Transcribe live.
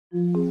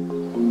Welcome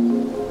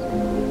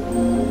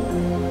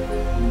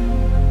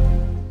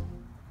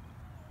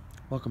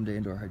to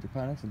Indoor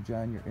Hydroponics. I'm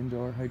John, your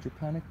indoor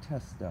hydroponic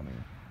test dummy.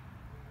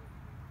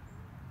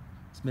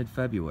 It's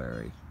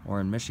mid-February,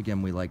 or in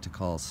Michigan we like to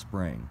call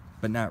spring,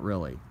 but not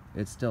really.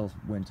 It's still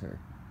winter.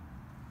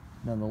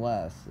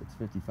 Nonetheless, it's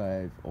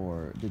 55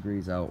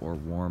 degrees out or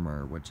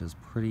warmer, which is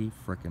pretty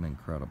frickin'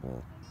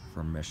 incredible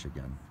for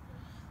Michigan.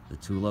 The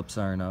tulips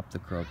aren't up, the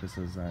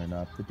crocuses aren't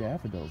up, the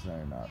daffodils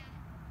aren't up,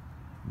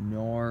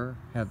 nor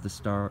have the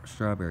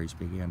strawberries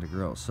began to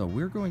grow. So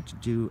we're going to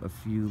do a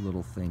few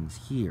little things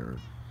here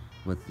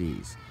with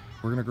these.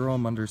 We're going to grow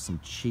them under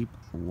some cheap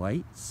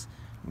lights.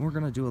 And we're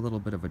going to do a little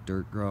bit of a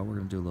dirt grow. We're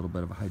going to do a little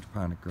bit of a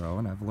hydroponic grow.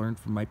 And I've learned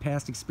from my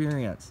past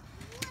experience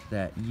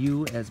that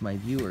you, as my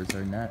viewers,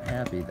 are not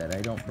happy that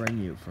I don't bring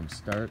you from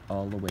start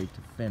all the way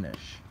to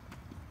finish.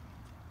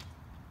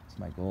 It's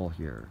my goal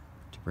here,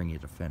 to bring you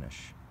to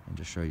finish and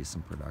to show you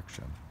some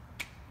production.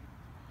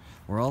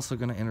 We're also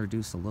going to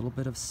introduce a little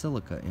bit of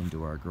silica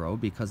into our grow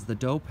because the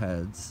dope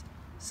heads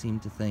seem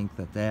to think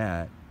that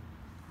that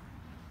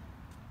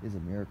is a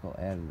miracle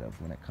additive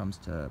when it comes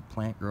to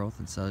plant growth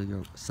and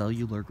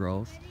cellular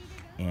growth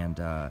and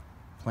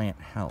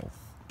plant health.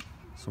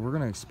 So we're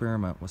going to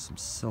experiment with some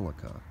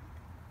silica,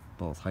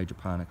 both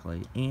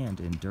hydroponically and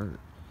in dirt.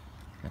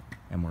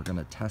 And we're going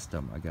to test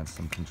them against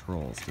some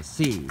controls to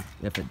see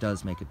if it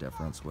does make a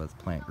difference with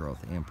plant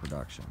growth and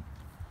production.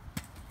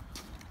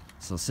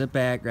 So sit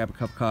back, grab a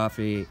cup of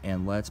coffee,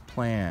 and let's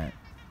plant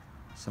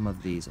some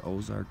of these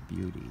Ozark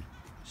Beauty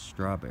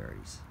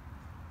strawberries.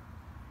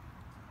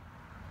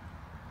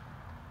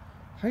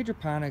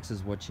 Hydroponics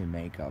is what you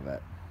make of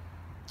it.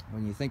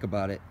 When you think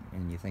about it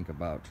and you think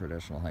about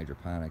traditional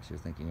hydroponics, you're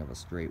thinking of a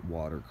straight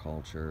water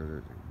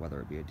culture, whether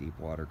it be a deep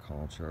water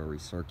culture, a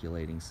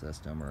recirculating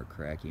system, or a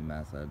cracky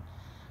method.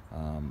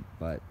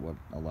 But what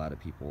a lot of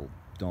people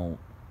don't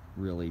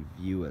really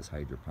view as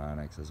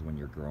hydroponics is when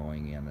you're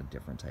growing in a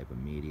different type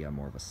of media,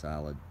 more of a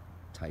solid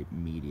type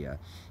media,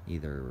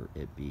 either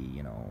it be,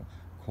 you know,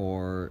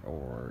 core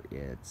or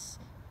it's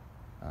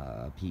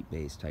a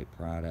peat-based type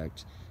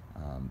product.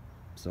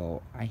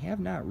 So I have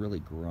not really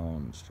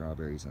grown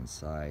strawberries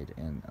inside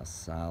in a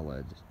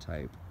solid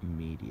type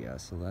media,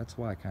 so that's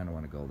why I kind of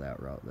want to go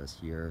that route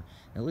this year,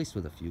 at least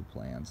with a few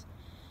plants.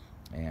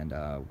 And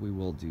we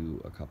will do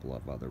a couple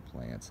of other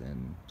plants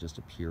in just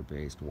a pure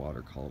based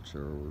water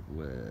culture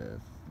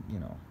with, you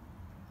know,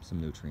 some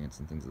nutrients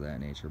and things of that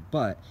nature.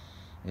 But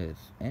if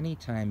any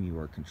time you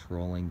are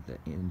controlling the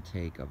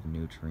intake of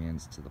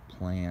nutrients to the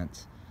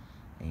plant,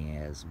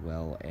 as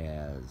well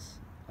as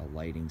a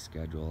lighting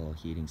schedule,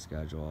 heating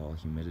schedule,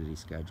 humidity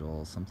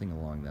schedule, something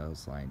along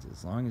those lines,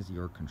 as long as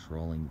you're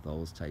controlling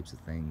those types of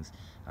things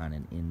on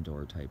an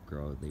indoor type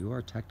grow, you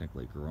are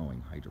technically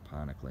growing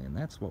hydroponically, and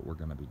that's what we're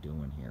going to be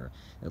doing here,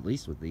 at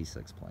least with these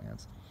 6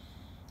 plants.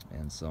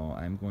 And so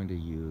I'm going to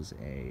use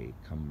a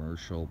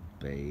commercial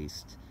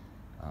based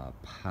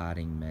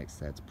potting mix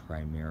that's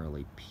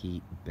primarily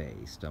peat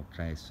based.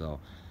 Okay, so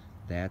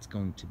that's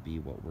going to be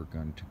what we're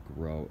going to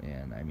grow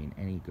in. I mean,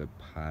 any good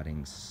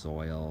potting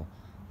soil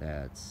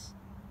that's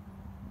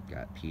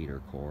got peat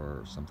or core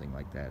or something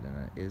like that in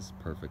it is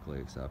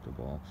perfectly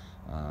acceptable.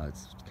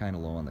 It's kind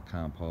of low on the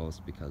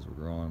compost because we're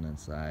growing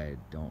inside.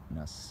 Don't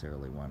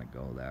necessarily want to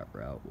go that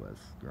route with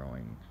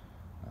growing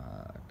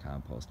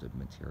composted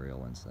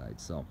material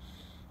inside. So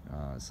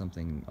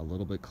something a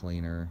little bit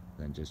cleaner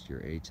than just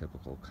your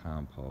atypical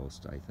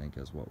compost, I think,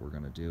 is what we're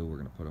going to do. We're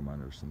going to put them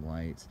under some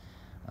lights,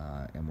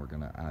 and we're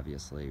going to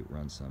obviously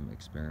run some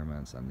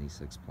experiments on these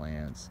 6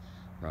 plants.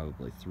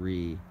 Probably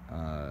 3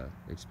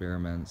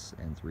 experiments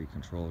and 3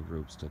 control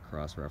groups to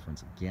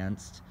cross-reference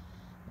against,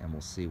 and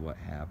we'll see what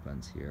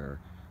happens here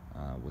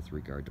with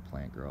regard to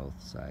plant growth,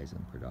 size,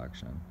 and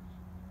production.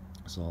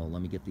 So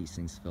let me get these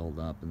things filled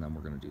up, and then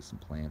we're going to do some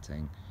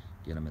planting,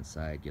 get them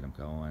inside, get them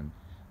going.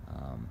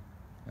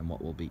 And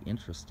what will be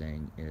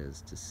interesting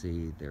is to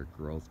see their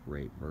growth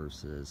rate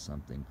versus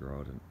something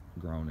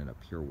grown in a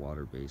pure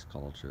water-based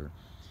culture.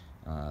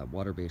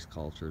 Water-based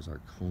cultures are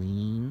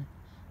clean.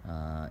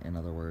 In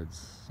other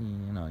words,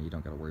 you know, you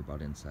don't got to worry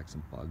about insects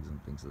and bugs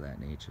and things of that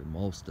nature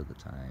most of the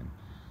time.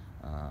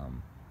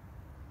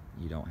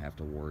 You don't have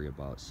to worry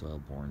about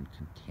soil-borne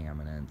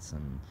contaminants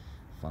and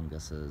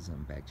funguses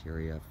and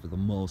bacteria for the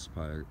most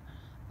part.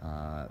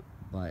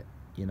 But,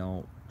 you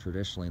know,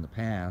 traditionally in the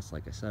past,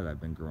 like I said, I've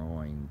been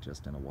growing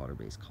just in a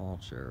water-based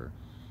culture,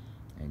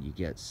 and you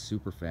get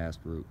super fast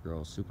root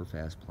growth, super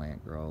fast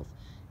plant growth,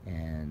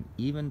 and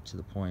even to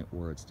the point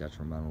where it's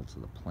detrimental to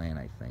the plant.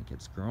 I think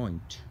it's growing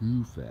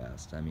too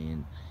fast. I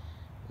mean,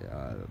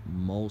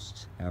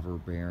 most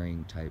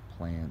ever-bearing type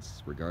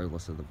plants,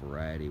 regardless of the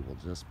variety, will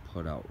just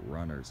put out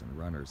runners and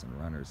runners and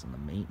runners, and the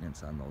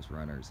maintenance on those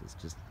runners is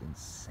just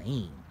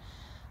insane.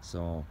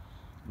 So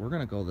we're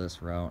going to go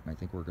this route, and I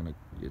think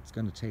it's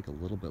going to take a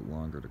little bit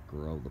longer to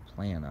grow the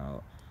plant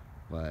out,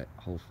 but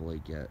hopefully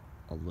get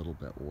a little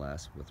bit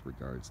less with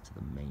regards to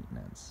the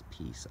maintenance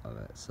piece of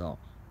it. So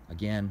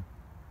again,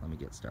 let me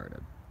get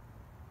started.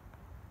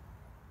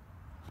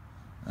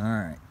 All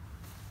right.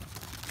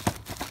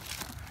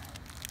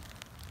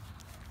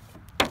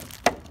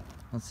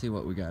 Let's see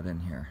what we got in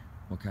here.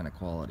 What kind of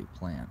quality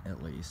plant,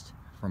 at least,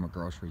 from a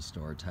grocery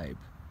store type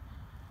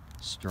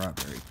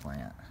strawberry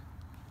plant.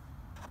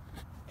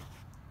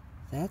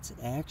 That's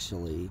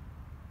actually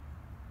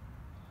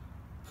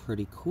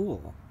pretty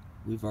cool.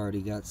 We've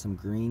already got some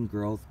green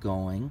growth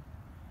going.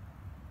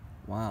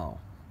 Wow.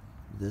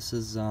 This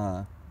is,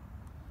 you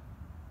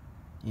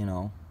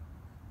know,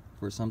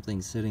 for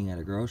something sitting at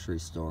a grocery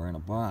store in a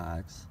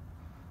box,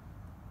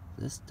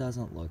 this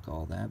doesn't look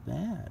all that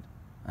bad.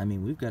 I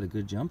mean, we've got a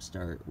good jump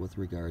start with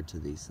regard to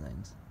these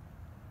things.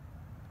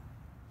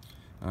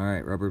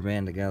 Alright, rubber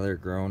band together,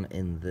 grown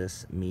in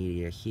this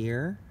media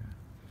here.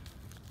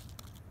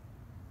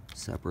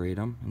 Separate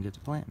them and get to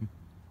planting.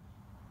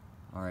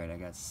 Alright, I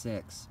got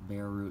 6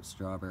 Bareroot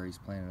strawberries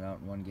planted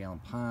out in 1 gallon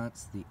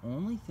pots. The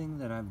only thing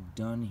that I've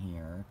done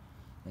here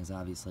is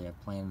obviously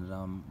I've planted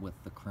them with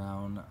the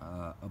crown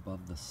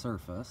above the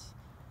surface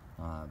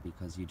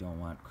because you don't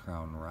want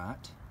crown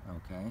rot.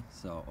 Okay,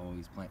 so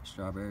always plant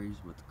strawberries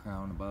with the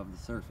crown above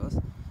the surface.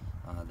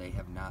 They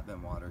have not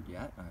been watered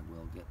yet. I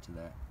will get to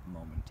that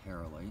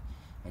momentarily.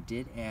 I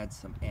did add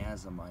some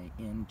azomite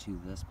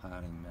into this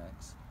potting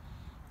mix.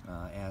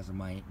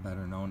 Azomite,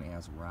 better known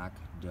as rock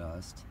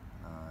dust,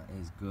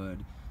 is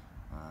good.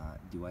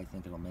 Do I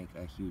think it'll make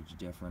a huge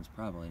difference?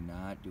 Probably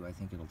not. Do I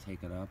think it'll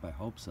take it up? I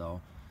hope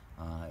so.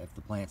 If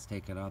the plants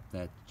take it up,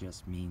 that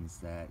just means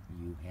that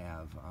you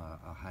have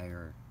a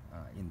higher,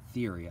 in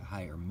theory, a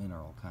higher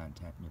mineral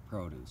content in your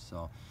produce,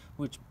 so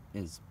which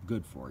is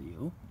good for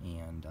you,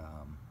 and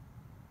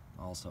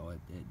also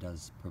it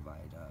does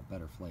provide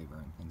better flavor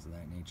and things of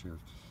that nature,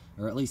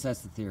 or at least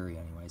that's the theory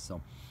anyway.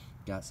 So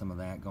got some of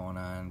that going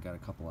on, got a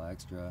couple of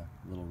extra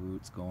little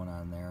roots going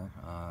on there.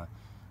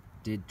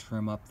 Did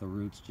trim up the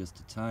roots just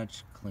a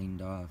touch,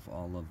 cleaned off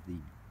all of the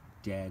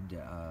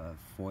dead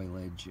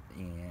foliage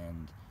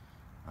and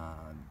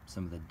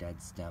some of the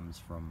dead stems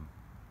from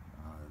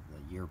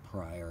the year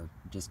prior.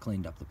 Just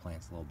cleaned up the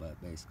plants a little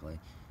bit basically,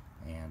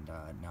 and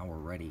now we're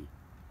ready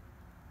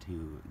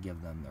to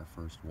give them their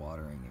first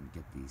watering and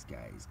get these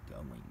guys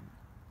going.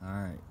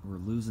 Alright, we're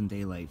losing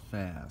daylight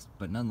fast,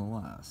 but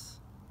nonetheless,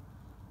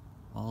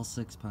 all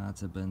 6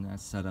 pots have been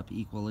set up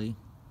equally.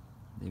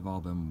 They've all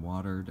been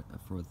watered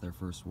for their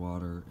first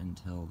water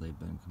until they've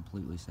been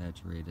completely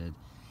saturated,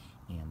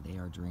 and they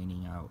are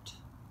draining out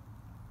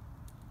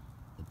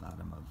the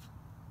bottom of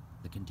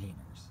the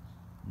containers.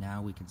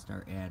 Now we can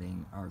start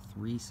adding our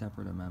 3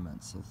 separate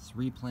amendments. So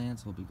 3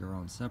 plants will be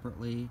grown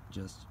separately,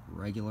 just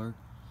regular.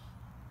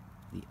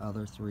 The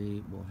other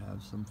 3 will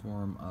have some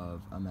form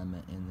of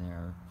amendment in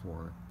there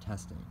for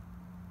testing.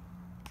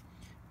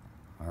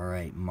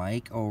 Alright,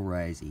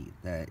 Mycorrhiza,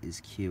 that is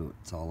cute.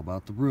 It's all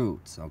about the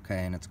roots,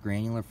 okay? And it's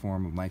granular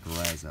form of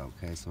mycorrhiza,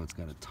 okay? So it's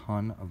got a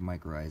ton of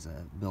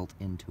mycorrhiza built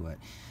into it.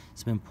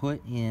 It's been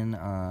put in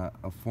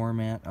a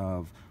format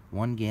of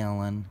 1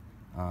 gallon,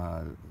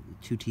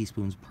 2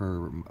 teaspoons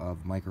per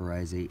of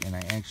mycorrhiza, and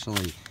I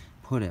actually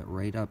put it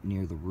right up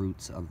near the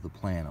roots of the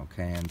plant,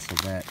 okay? And so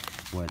that,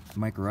 what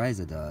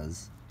mycorrhiza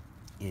does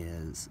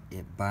is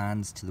it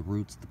bonds to the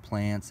roots of the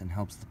plants and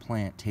helps the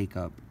plant take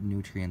up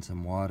nutrients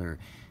and water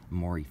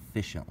more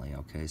efficiently,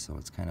 okay? So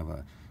it's kind of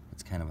a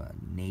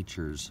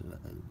nature's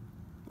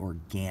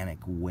organic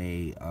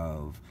way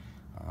of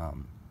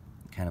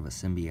kind of a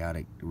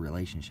symbiotic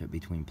relationship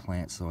between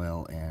plant,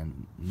 soil,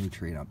 and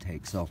nutrient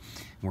uptake. So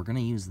we're going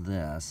to use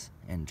this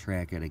and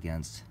track it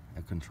against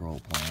a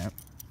control plant.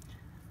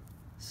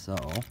 So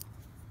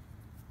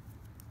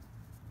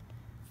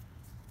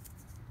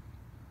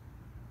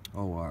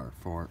OR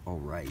for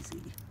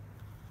Orizy.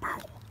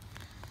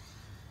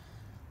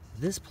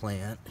 This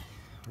plant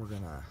we're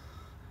gonna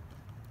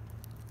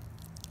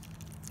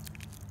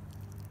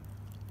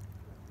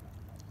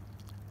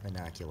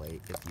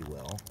inoculate, if you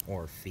will,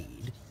 or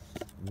feed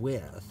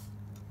with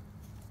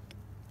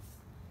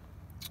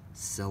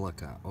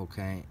silica,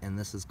 okay? And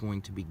this is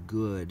going to be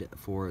good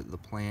for the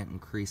plant,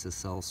 increases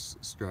cell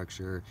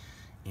structure,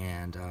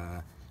 and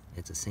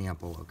it's a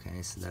sample,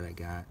 okay, so that I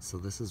got. So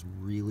this is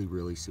really,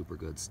 really super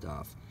good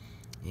stuff.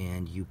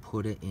 And you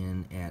put it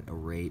in at a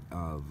rate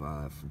of,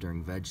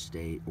 during veg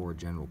state or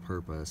general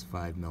purpose,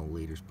 5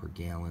 milliliters per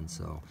gallon.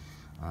 So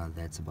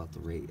that's about the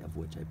rate of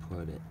which I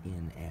put it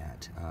in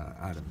at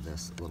out of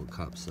this little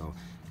cup. So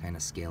kind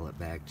of scale it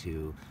back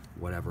to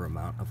whatever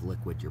amount of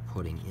liquid you're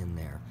putting in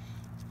there.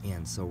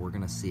 And so we're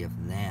going to see if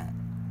that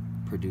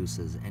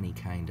produces any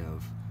kind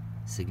of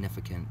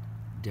significant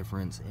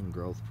difference in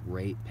growth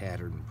rate,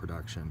 pattern,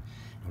 production.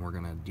 And we're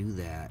going to do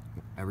that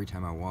every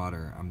time I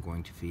water. I'm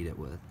going to feed it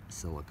with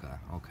silica,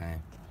 okay?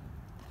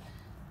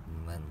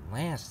 And then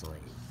lastly,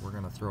 we're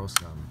going to throw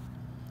some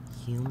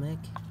humic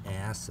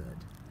acid,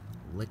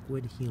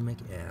 liquid humic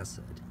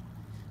acid,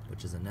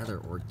 which is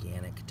another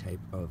organic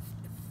type of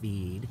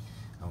feed,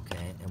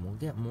 okay? And we'll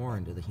get more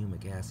into the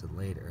humic acid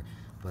later,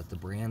 but the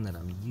brand that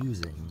I'm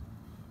using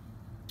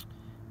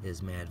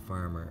is Mad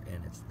Farmer,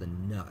 and it's the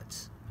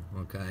N.U.T.S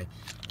okay,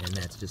 and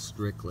that's just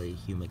strictly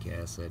humic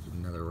acid,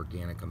 another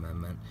organic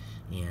amendment.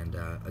 And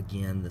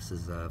again, this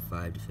is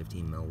 5 to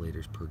 15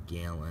 milliliters per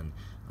gallon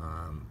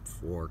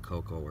for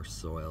cocoa or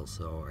soil,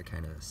 so I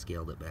kind of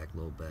scaled it back a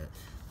little bit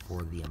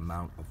for the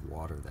amount of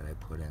water that I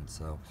put in.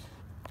 So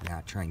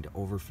not trying to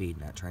overfeed,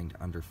 not trying to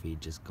underfeed,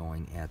 just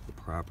going at the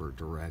proper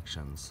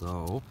direction.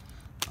 So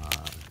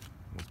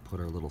let's put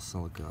our little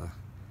silica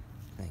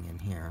thing in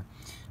here.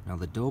 Now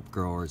the dope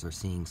growers are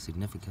seeing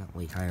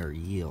significantly higher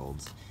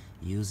yields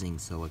using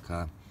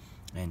silica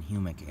and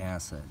humic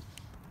acid,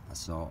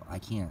 so I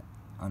can't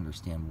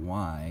understand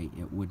why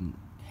it wouldn't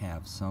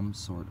have some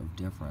sort of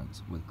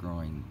difference with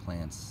growing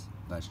plants,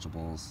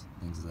 vegetables,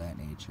 things of that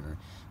nature.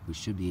 We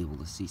should be able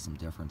to see some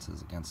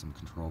differences against some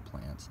control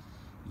plants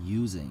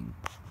using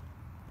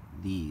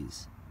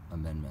these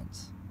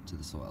amendments to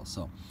the soil.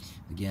 So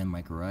again,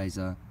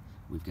 mycorrhiza,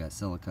 we've got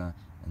silica,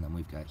 and then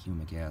we've got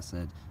humic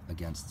acid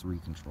against 3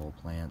 control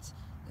plants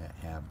that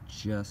have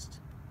just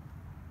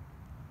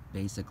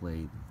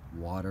basically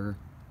water,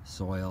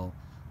 soil,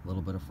 a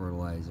little bit of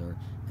fertilizer,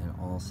 and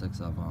all 6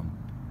 of them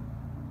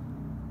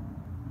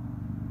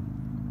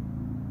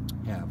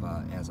have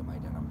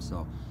azomite in them.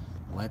 So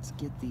let's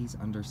get these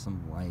under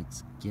some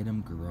lights, get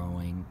them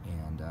growing,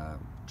 and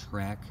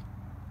track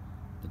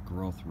the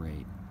growth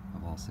rate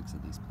of all 6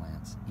 of these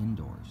plants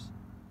indoors.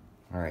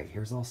 Alright,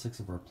 here's all 6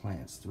 of our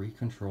plants. 3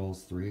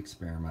 controls, 3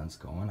 experiments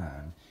going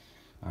on.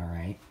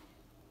 Alright.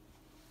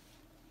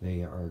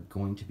 They are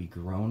going to be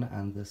grown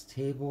on this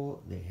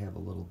table. They have a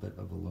little bit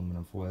of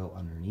aluminum foil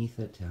underneath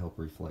it to help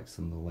reflect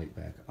some of the light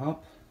back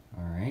up.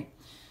 Alright.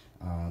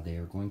 They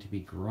are going to be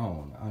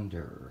grown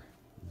under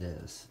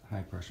this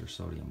high pressure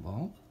sodium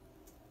bulb.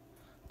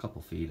 A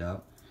couple feet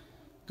up.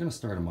 I'm going to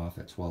start them off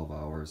at 12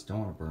 hours. Don't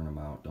want to burn them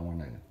out. Don't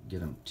want to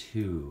get them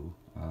too...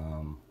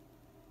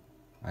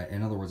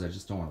 in other words, I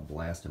just don't want to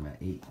blast them at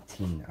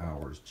 18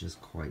 hours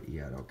just quite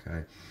yet,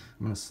 okay? I'm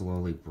going to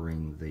slowly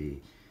bring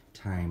the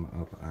time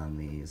up on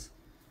these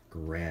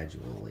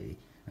gradually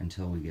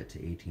until we get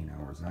to 18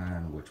 hours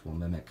on, which will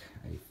mimic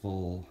a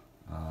full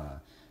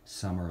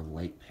summer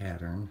light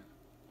pattern.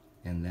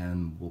 And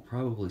then we'll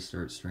probably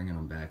start stringing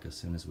them back as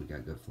soon as we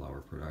got good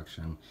flower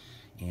production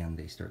and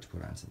they start to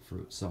put on some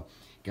fruit. So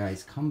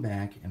guys, come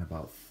back in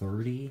about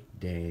 30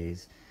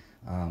 days.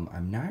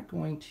 I'm not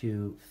going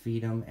to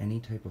feed them any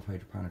type of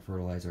hydroponic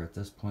fertilizer at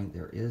this point.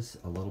 There is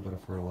a little bit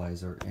of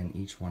fertilizer in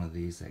each one of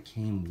these that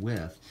came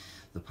with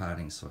the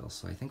potting soil,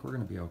 so I think we're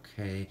going to be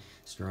okay.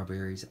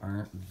 Strawberries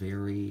aren't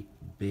very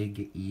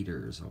big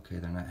eaters, okay?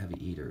 They're not heavy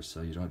eaters,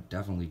 so you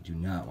definitely do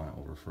not want to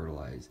over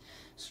fertilize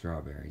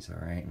strawberries,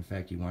 all right? In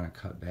fact, you want to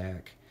cut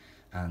back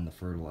on the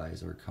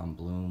fertilizer come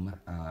bloom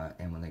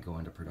and when they go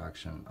into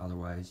production.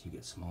 Otherwise, you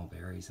get small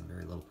berries and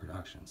very little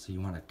production, so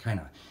you want to kind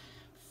of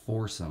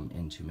force them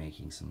into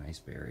making some nice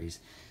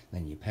berries.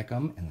 Then you pick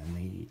them and then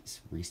they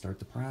restart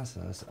the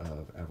process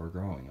of ever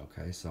growing,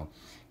 okay? So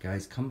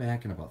guys, come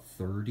back in about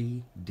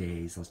 30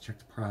 days. Let's check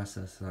the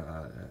process,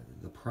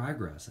 the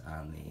progress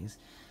on these,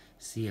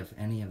 see if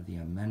any of the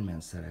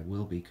amendments that I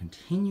will be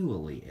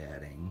continually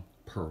adding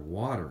per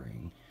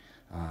watering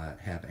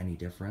have any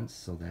difference,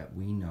 so that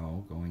we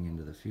know going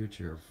into the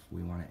future if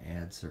we want to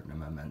add certain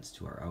amendments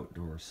to our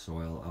outdoor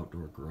soil,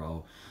 outdoor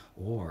grow,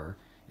 or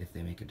if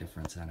they make a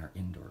difference on our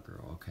indoor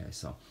grow. Okay,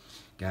 so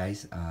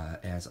guys,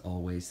 as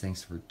always,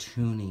 thanks for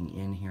tuning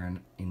in here on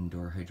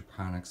Indoor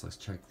Hydroponics. Let's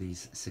check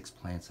these 6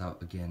 plants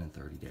out again in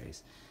 30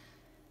 days.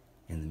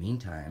 In the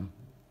meantime,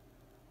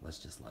 let's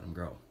just let them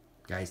grow.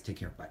 Guys, take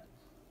care. Bye.